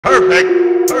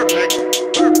Perfect, perfect,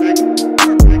 perfect,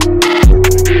 perfect.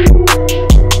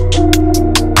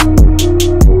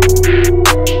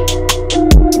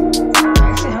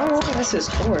 Actually, how long is this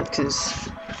for? Because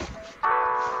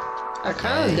I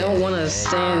kind of don't want to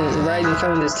stand right in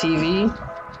front of this TV.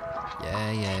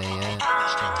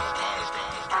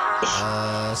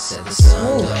 Said the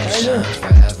sun don't shine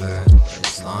forever.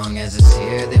 As long as it's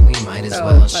here, then we might as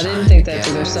well shine. I didn't think that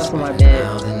because there's stuff on my bed.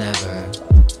 Now than ever.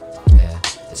 Yeah,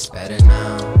 it's better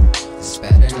now. It's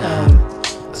better now.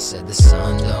 I said the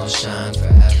sun don't shine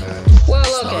forever. Well,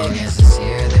 as okay. long as it's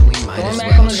here, then we might as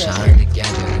well shine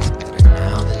together. It's better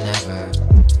now than ever.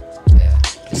 Yeah,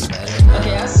 it's better now.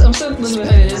 Okay, I'm still looking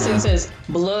at this thing says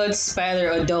blood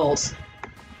spatter adults.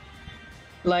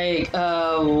 Like,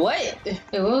 what?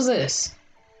 Hey, what was this?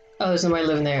 Oh, there's somebody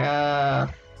living there.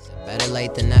 Better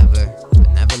late than never, but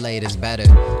never late is better.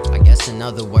 I guess in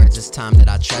other words, it's time that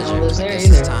I treasure. I guess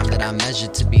it's time that I measure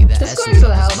to be the essence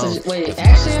of this boat. If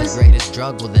love is the greatest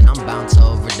drug, well then I'm bound to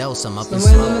overdose. I'm up in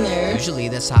smoke. Usually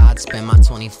that's how I'd spend my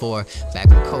 24. Back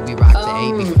when Kobe rocked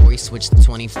the 8 before he switched to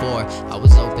 24. I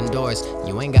was open doors,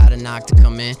 you ain't gotta knock to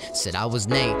come in. Said I was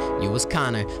Nate, you was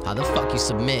Connor. How the fuck you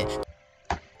submit?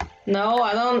 No,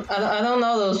 I don't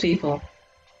know those people.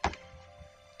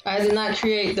 I did not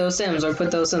create those Sims or put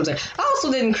those Sims there. I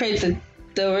also didn't create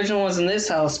the original ones in this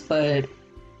house, but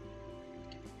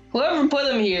whoever put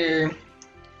them here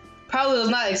probably was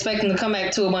not expecting to come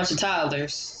back to a bunch of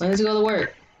toddlers. When does he go to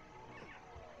work?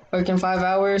 Working 5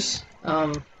 hours.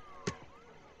 Well,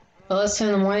 it's 10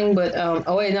 in the morning, but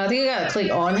oh wait, no, I think I gotta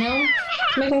click on him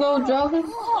to make him go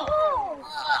jogging.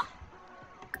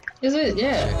 Is it?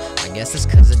 Yeah. I guess it's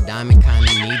cause a diamond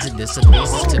kinda needs it. This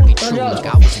ability to be true. Look,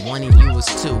 I was 1 and you was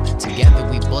 2. Together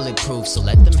we bulletproof. So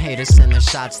let them haters send their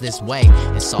shots this way.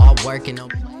 It's all working.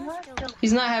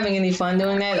 He's not having any fun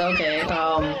doing that? Okay.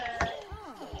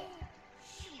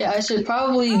 Yeah, I should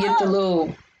probably get the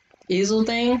little easel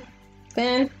thing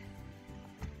then.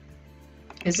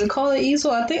 Is it called an easel?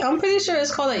 I'm pretty sure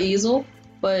it's called an easel,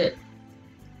 but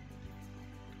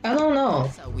I don't know.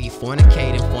 We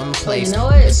fornicate and form a place. You know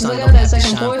what? Look at that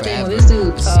second floor thing with this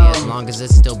dude. As long as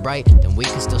it's still bright, then we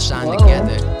can still shine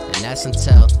together. And that's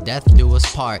until death do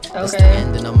us part. Okay. That's the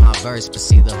ending of my verse, but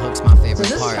see the hook's my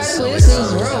favorite part. So this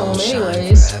is room,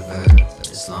 anyways.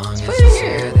 As long as it's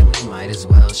here, then we might as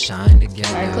well shine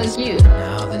together. I click you.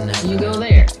 Now than ever. You go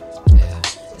there. Yeah,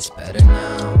 it's better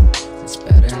now. It's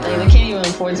better now. Like, I can't even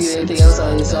afford to do anything else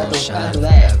after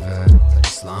that.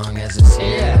 As long as it's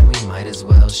here, then we might as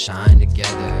well shine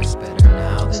together. It's better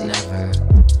now than ever.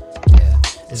 Yeah,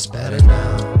 it's better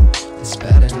now. It's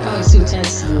better now. Oh, it's too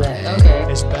tense to do that. Okay.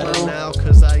 It's better now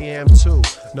cause I am too.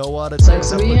 No other things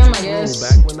to I be put him, you I guess.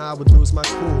 through. Back when I would lose my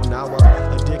cool, now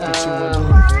I'm addicted to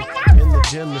maneuver. In the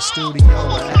gym, the studio,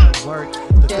 or at work.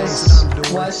 The things that I'm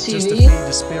doing watch just to TV. feed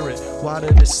the spirit.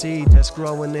 Water the seed that's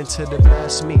growing into the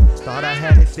best me. Thought I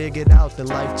had it figured out, then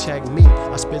life checked me.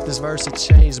 I spit this verse, it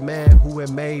changed man who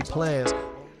had made plans.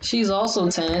 She's also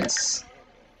tense.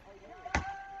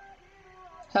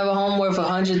 Have a home worth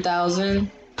 $100,000.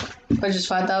 Purchase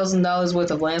 $5,000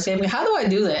 worth of landscaping. How do I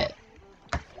do that?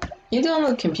 You do it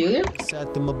on the computer?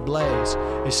 Set them ablaze.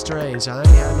 It's strange. I ain't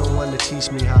had no one to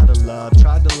teach me how to love.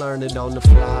 Tried to learn it on the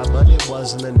fly, but it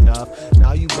wasn't enough.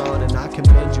 Now you gone, and I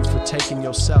commend you for taking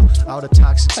yourself out of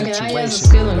toxic situation. Okay, now he has a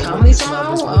skill in comedy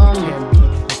somehow.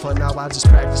 For now, I just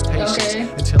practice patience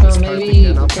until it's perfect,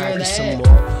 then I'll practice some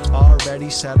more. Already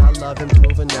said I love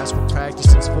improving, that's what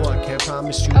practice is for. I can't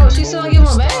promise you. Oh, she's still giving him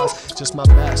a bath? Just my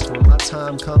best. When my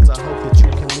time comes, I hope that you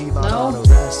can leave out all the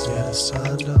rest. Yeah, the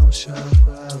sun don't shine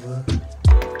forever.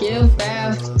 Give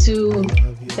bath to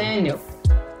Daniel.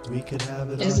 We could have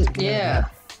it Is it? Yeah.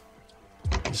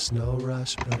 There's no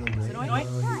rush, but I'm waiting on you.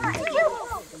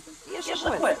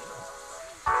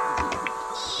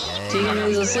 Tegan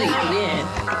is asleep again.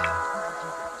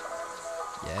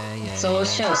 So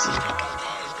is Chelsea.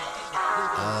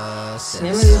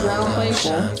 Nehemiah is now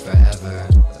playful.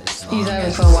 He's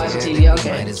having fun watching TV. Okay.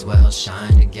 Might as well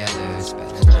shine together. It's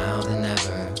better now than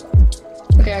ever.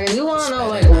 Okay, I do want to know,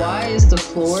 like, why is the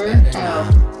floor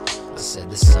out? I said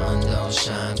the sun don't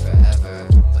shine forever,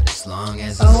 but as long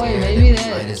as it's here, then we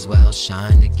might as well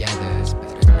shine together. It's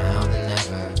better now than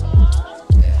ever.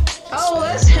 Oh,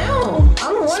 that's him.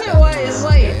 I'm wondering why it's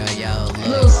like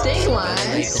little stink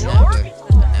lines.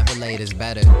 Never late is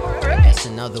better. I guess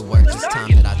in other words, it's time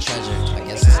that I treasure. I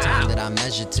guess it's time that I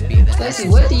measure to be the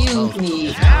what do you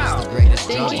need? The greatest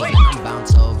drug, I'm bound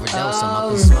to overdose. I'm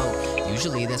up in smoke.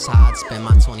 Usually that's how I'd spend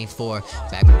my 24.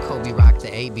 Back when Kobe rocked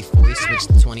the 8 before he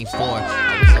switched to 24.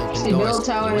 I was open doors,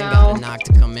 you ain't got to knock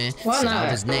to come in. Why not?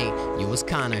 I was Nate, you was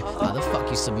Connor. How the fuck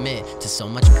you submit to so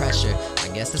much pressure? I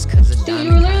guess it's cause of Dude,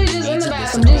 you were literally just in the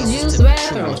bathroom, just use the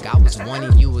bathroom. Look, I was 1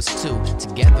 and you was 2.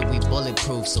 Together we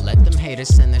bulletproof, so let them haters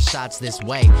send their shots this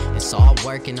way. It's all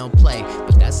work and no play,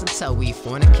 but that's until we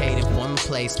fornicate and form a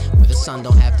place where the sun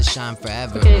don't have to shine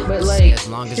forever. Okay, but like, see, as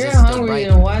long as you're it's still hungry, bright,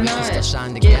 then why we not can still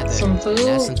shine get together. some food, And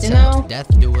that's until you know?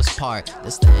 death do us part.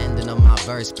 That's the ending of my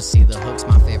verse, but see the hook's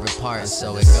my favorite part.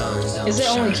 So it goes. Is it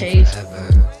only cake?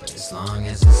 But as long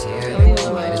as it's here, then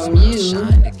we might as well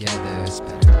shine together. It's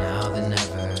better now than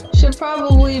ever. Should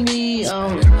probably be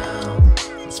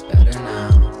It's better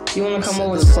now. You wanna come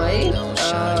over to play? Don't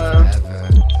shine forever,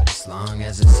 but as long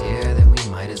as it's here, then we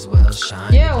might as well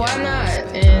shine. Yeah, why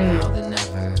not? And now than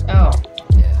ever. oh,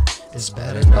 Yeah, it's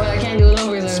better now. oh, I can't do it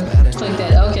over there. Click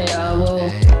that. Okay,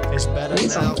 well, It's better Read now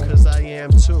something. cause I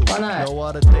am too. Why not? Know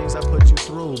all the things I put you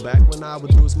through back when I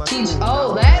would lose my teach. cool.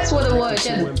 Oh, Now that's what it I'm was.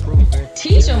 connected Yeah. to improving.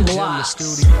 Teach 'em In the blocks.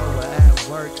 studio or at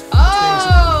work.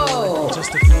 Oh!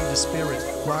 Just to feed the spirit,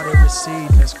 water the seed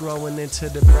that's growing into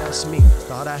the best me.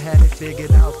 Thought I had it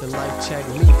figured out, then life checked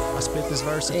me. I spit this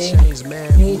verse and Hey, changed,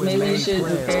 man. maybe you should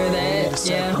repair that.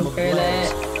 Yeah, repair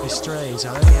that. It's strange,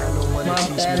 I ain't had no one to Mop teach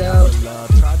me that how up. to love.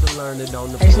 Tried to learn it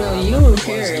on the Actually, no, fly, you but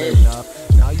repair wasn't it. enough.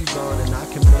 Now you gone and I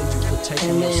commend you for taking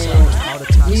And then yourself out of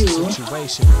toxic you-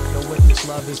 situation. Know what this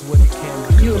love is, what it can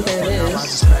be. You repair Now this. I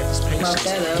just practice Mop patience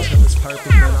that up. until it's perfect,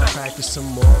 then I'll practice some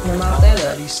more. And mop that up.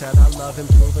 Already said I love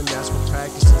improving, that's what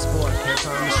practice is for. Can't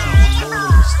promise you the moon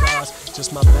and the stars,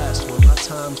 just my best. When my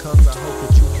time comes, I hope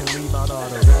that you can leave out all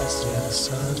the rest. Yeah, the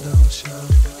sun don't shine.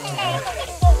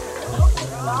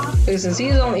 Okay, since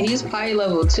he's pi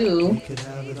level 2, Could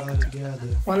have it all together.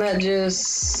 why not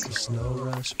just There's no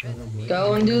rush, but I'm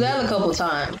go and do that a couple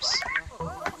times?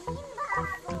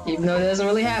 Even though it doesn't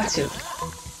really have to.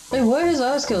 Wait, where is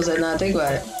other skills at now? Think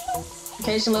about it.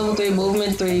 Communication level 3,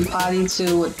 movement 3, potty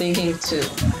 2, with thinking 2.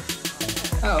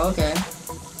 Oh, okay.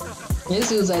 This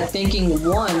dude's at thinking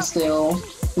 1 still.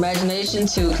 Imagination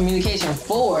 2, communication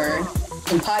 4,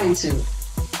 and potty 2.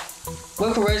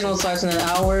 Work original starts in an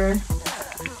hour.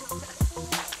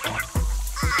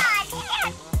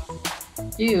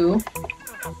 You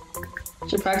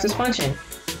should practice punching.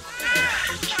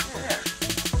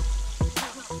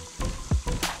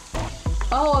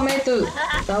 Oh, I made the.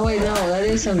 Oh wait, no, that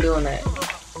is him doing that.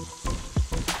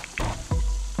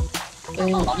 And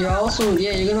you're also,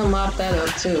 yeah, you're gonna mop that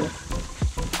up too.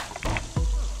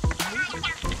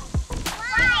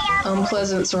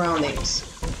 Unpleasant surroundings.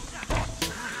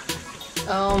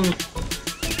 Oh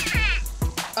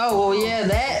well, yeah,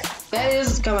 that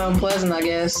is kind of unpleasant, I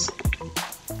guess.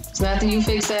 So after you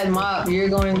fix that mop, you're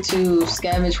going to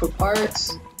scavenge for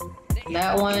parts.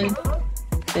 That one,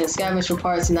 then scavenge for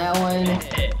parts in that one.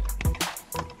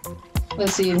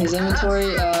 Let's see in his inventory.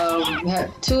 We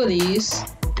have 2 of these.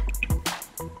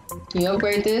 Can you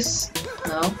upgrade this?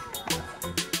 No.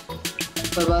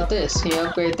 What about this? Can you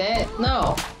upgrade that?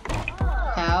 No.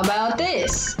 How about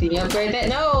this? Can you upgrade that?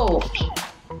 No.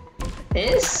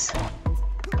 This?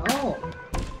 Oh.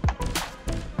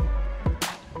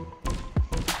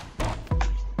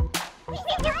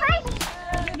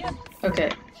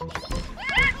 Okay.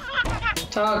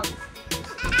 Talk.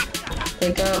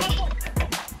 Pick up.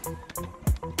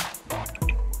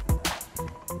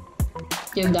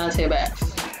 Give Dante a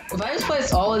bath. If I just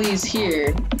place all of these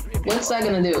here, what's that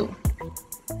gonna do?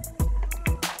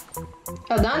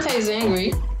 Oh, Dante's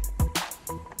angry.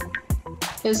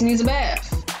 He just needs a bath.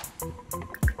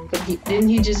 But didn't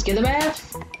he just get a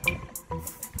bath?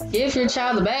 Give your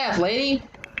child a bath, lady.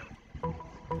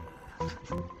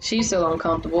 She's still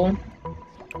uncomfortable.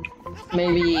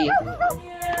 Maybe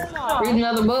read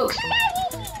another book.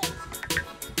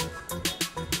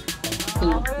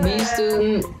 B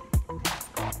student.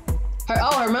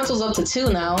 Her mental's up to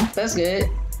 2 now. That's good.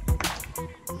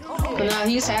 But now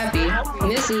he's happy. And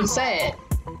this dude's sad.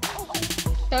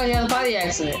 Oh, he had a body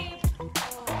accident.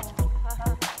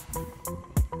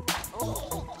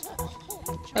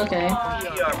 Okay.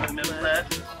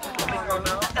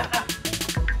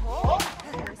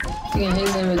 In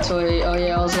his inventory. Oh yeah,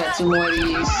 I also got 2 more of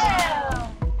these.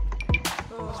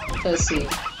 Let's see.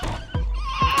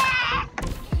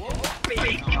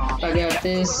 I got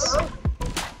this.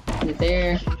 And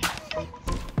there.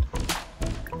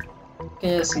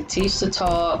 Okay, let's see. Teach to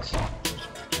talk.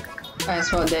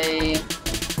 Ask about day.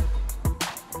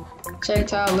 Check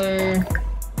toddler.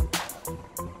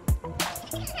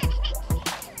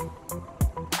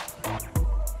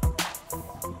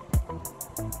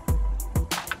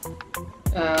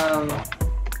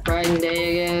 bright and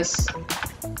day, I guess.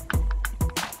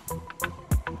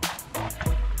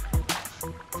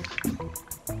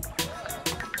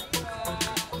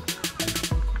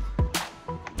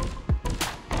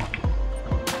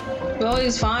 Well,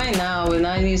 he's fine now, but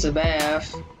now he needs a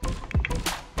bath.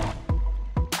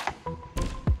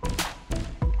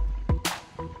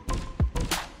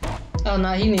 Oh,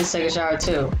 no, he needs to take a shower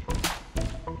too.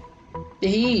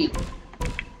 He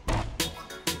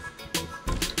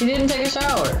didn't take a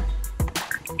shower.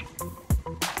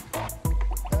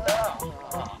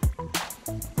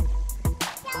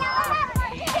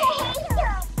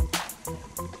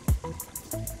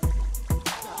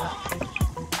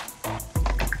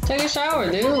 Take a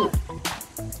shower, dude.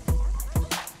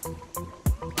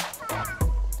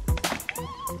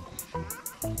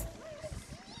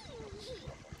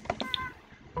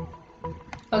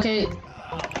 Okay.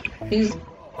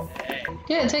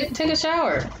 Yeah, take a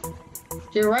shower.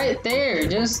 You're right there.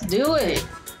 Just do it.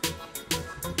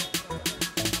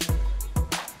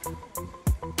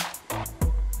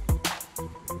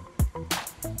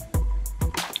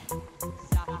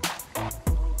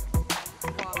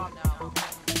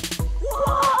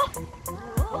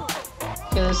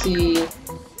 Okay, let's see.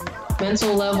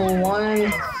 Mental level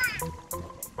 1.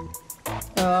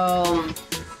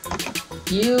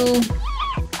 You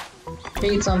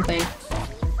read something.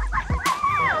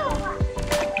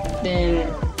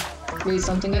 Then read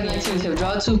something again.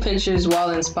 Draw 2 pictures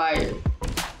while inspired.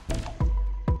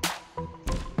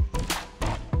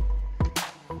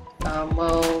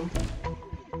 Well,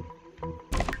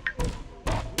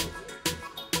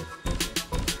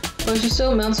 but you're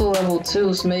still mental level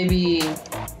 2, so maybe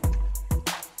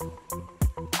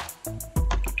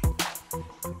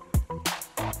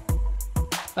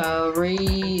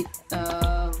read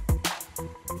oh,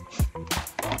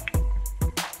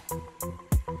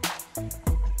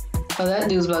 that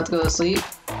dude's about to go to sleep.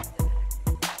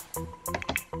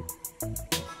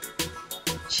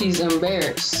 She's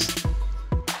embarrassed.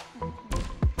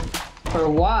 For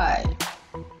why?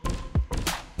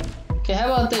 Okay, how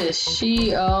about this?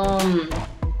 She also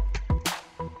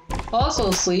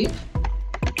asleep.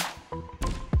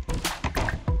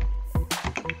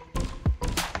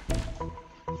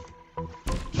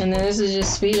 And then this is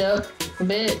just speed up a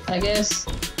bit, I guess.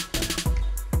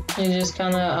 And just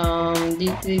kind of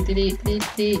deep.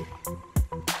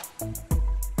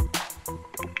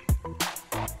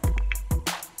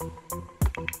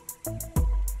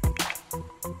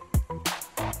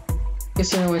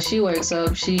 Because then when she wakes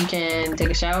up, she can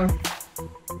take a shower.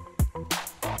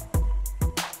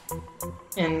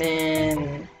 And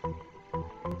then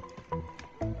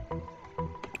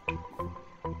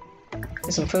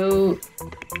get some food.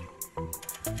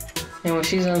 And when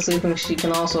she's done sleeping, she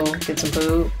can also get some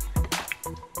food.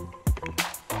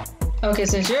 Okay,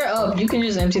 since you're up, you can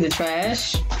just empty the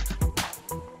trash.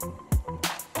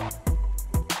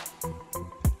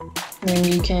 Then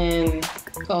you can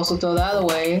also throw that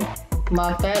away,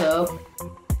 mop that up.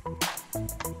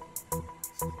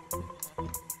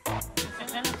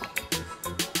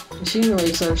 When she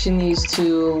wakes up, she needs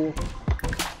to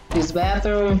use the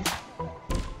bathroom,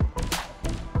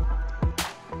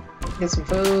 get some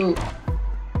food.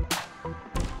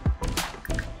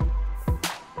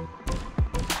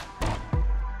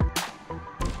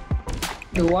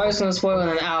 The water's gonna spoil in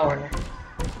an hour.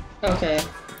 Okay.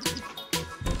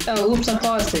 Oh, oops, I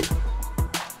paused it.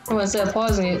 Oh, instead of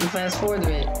pausing it, you fast forward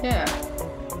it. Yeah.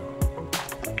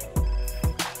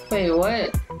 Wait,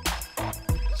 what?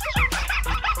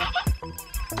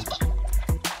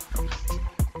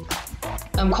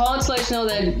 I'm calling to let you know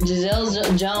that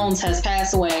Giselle Jones has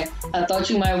passed away. I thought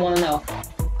you might want to know.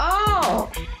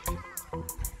 Oh!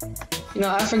 You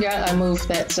know, I forgot I moved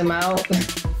that sim out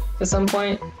at some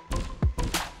point.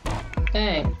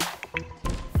 Dang.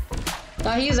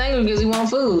 Oh, he's angry because he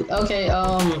wants food. Okay,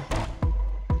 oh,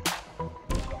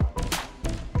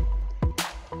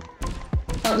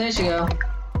 there she go.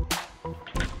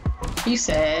 He's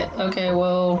sad. Okay,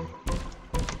 well,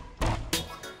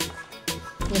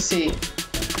 let's see.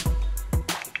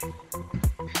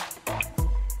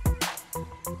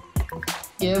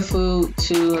 Give food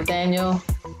to Nathaniel.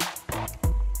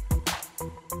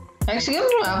 Actually, give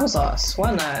him applesauce.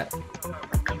 Why not?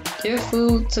 Give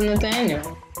food to Nathaniel.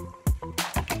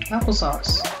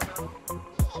 Applesauce.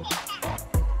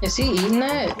 Is he eating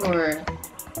that, or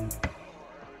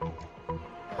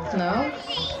no?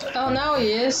 Oh, now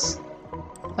he is.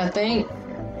 I think.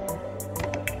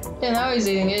 Yeah, now he's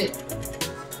eating it.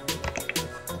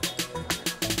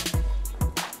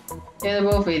 Yeah, they're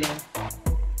both eating.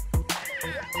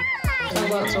 What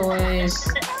about toys?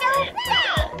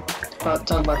 Talk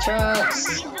about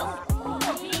trucks.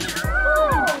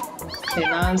 Okay,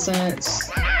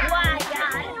 nonsense.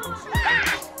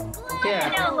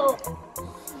 Yeah.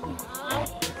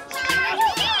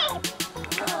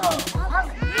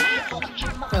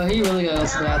 Oh, he really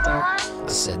goes to the bathroom. I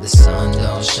said the sun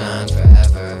don't shine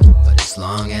forever, but as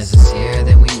long as it's here,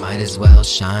 then we might as well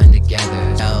shine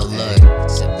together. Oh look,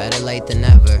 said better late than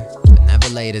never, but never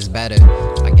late is better.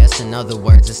 I guess in other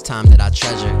words, it's time that I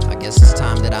treasure. I guess it's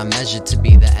time that I measure to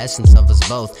be the essence of us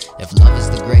both. If love is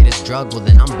the greatest drug, well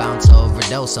then I'm bound to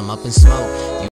overdose. I'm up in smoke.